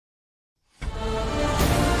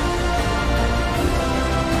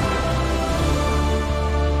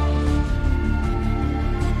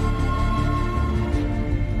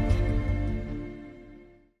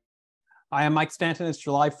I am Mike Stanton. It's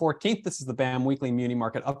July 14th. This is the BAM Weekly Muni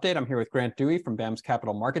Market Update. I'm here with Grant Dewey from BAM's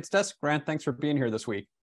Capital Markets Desk. Grant, thanks for being here this week.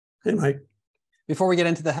 Hey, Mike. Before we get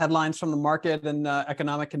into the headlines from the market and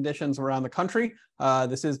economic conditions around the country,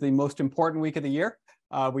 this is the most important week of the year.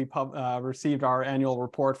 We received our annual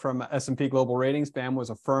report from S&P Global Ratings. BAM was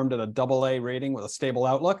affirmed at a AA rating with a stable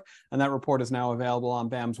outlook, and that report is now available on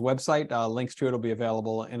BAM's website. Links to it will be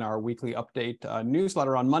available in our weekly update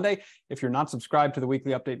newsletter on Monday. If you're not subscribed to the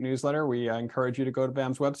weekly update newsletter, we encourage you to go to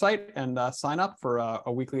BAM's website and sign up for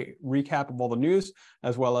a weekly recap of all the news,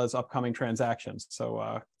 as well as upcoming transactions.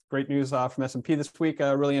 So great news from S&P this week.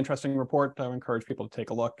 A really interesting report. I encourage people to take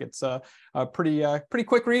a look. It's a pretty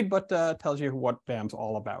quick read, but tells you what BAM's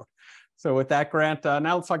all about. So with that, Grant,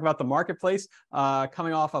 now let's talk about the marketplace.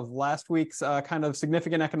 Coming off of last week's kind of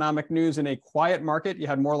significant economic news in a quiet market, you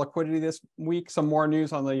had more liquidity this week, some more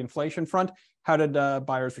news on the inflation front. How did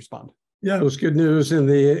buyers respond? Yeah, it was good news in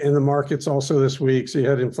the markets also this week. So you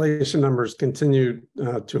had inflation numbers continue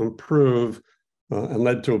to improve and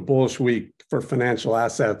led to a bullish week for financial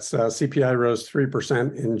assets. CPI rose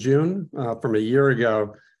 3% in June from a year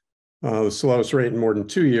ago, the slowest rate in more than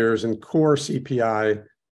 2 years. And core CPI,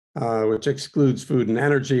 which excludes food and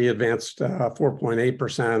energy, advanced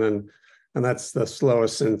 4.8%, and that's the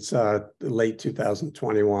slowest since late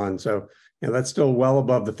 2021. So that's still well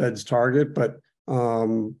above the Fed's target, but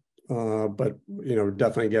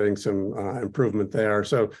definitely getting some improvement there.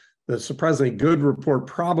 So the surprisingly good report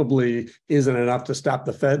probably isn't enough to stop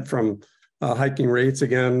the Fed from hiking rates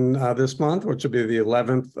again this month, which will be the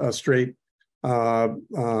 11th straight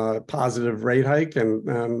positive rate hike,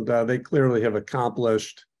 and they clearly have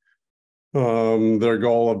accomplished their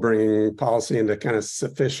goal of bringing policy into kind of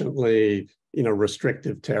sufficiently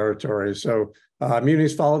restrictive territory. So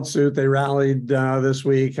munis followed suit. They rallied this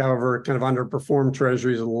week, however, kind of underperformed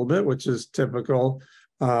Treasuries a little bit, which is typical.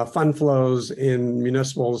 Fund flows in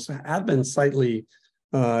municipals have been slightly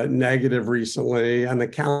negative recently, and the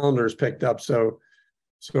calendar's picked up. So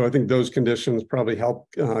I think those conditions probably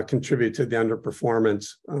help contribute to the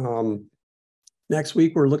underperformance. Next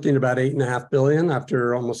week, we're looking at about $8.5 billion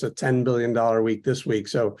after almost a $10 billion week this week.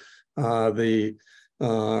 So lots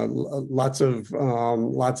of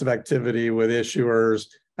activity with issuers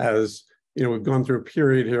as we've gone through a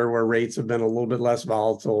period here where rates have been a little bit less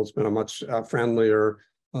volatile. It's been a much friendlier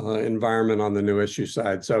environment on the new issue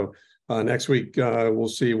side. So next week, we'll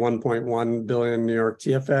see 1.1 billion New York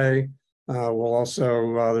TFA. We'll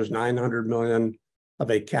also, there's 900 million of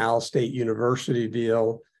a Cal State University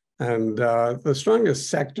deal. And the strongest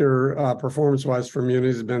sector performance-wise for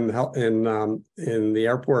munis has been in the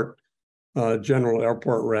airport, general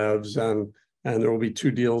airport revs. And there will be 2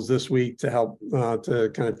 deals this week to help to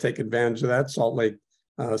kind of take advantage of that: Salt Lake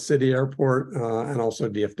City Airport and also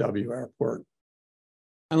DFW Airport.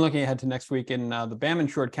 And looking ahead to next week in the BAM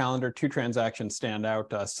insured calendar, 2 transactions stand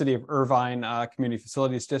out. City of Irvine Community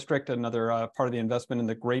Facilities District, another part of the investment in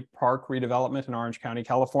the Great Park redevelopment in Orange County,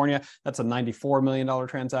 California. That's a $94 million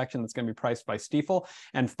transaction that's going to be priced by Stifel.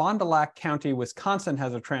 And Fond du Lac County, Wisconsin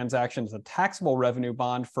has a transaction. It's a taxable revenue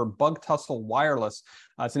bond for Bug Tussle Wireless.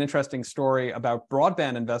 It's an interesting story about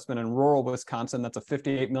broadband investment in rural Wisconsin. That's a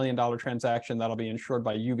 $58 million transaction that'll be insured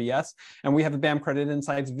by UBS. And we have a BAM Credit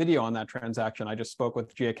Insights video on that transaction. I just spoke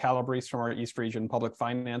with Gia Calabrese from our East Region Public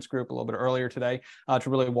Finance Group a little bit earlier today to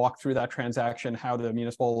really walk through that transaction, how the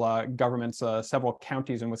municipal governments, several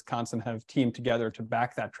counties in Wisconsin have teamed together to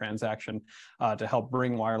back that transaction to help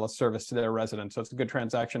bring wireless service to their residents. So it's a good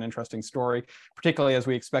transaction, interesting story, particularly as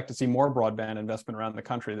we expect to see more broadband investment around the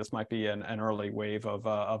country. This might be an early wave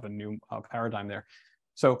of a new paradigm there.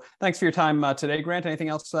 So thanks for your time today, Grant. Anything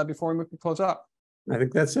else before we close up? I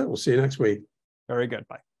think that's it. We'll see you next week. Very good.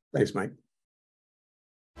 Bye. Thanks, Mike.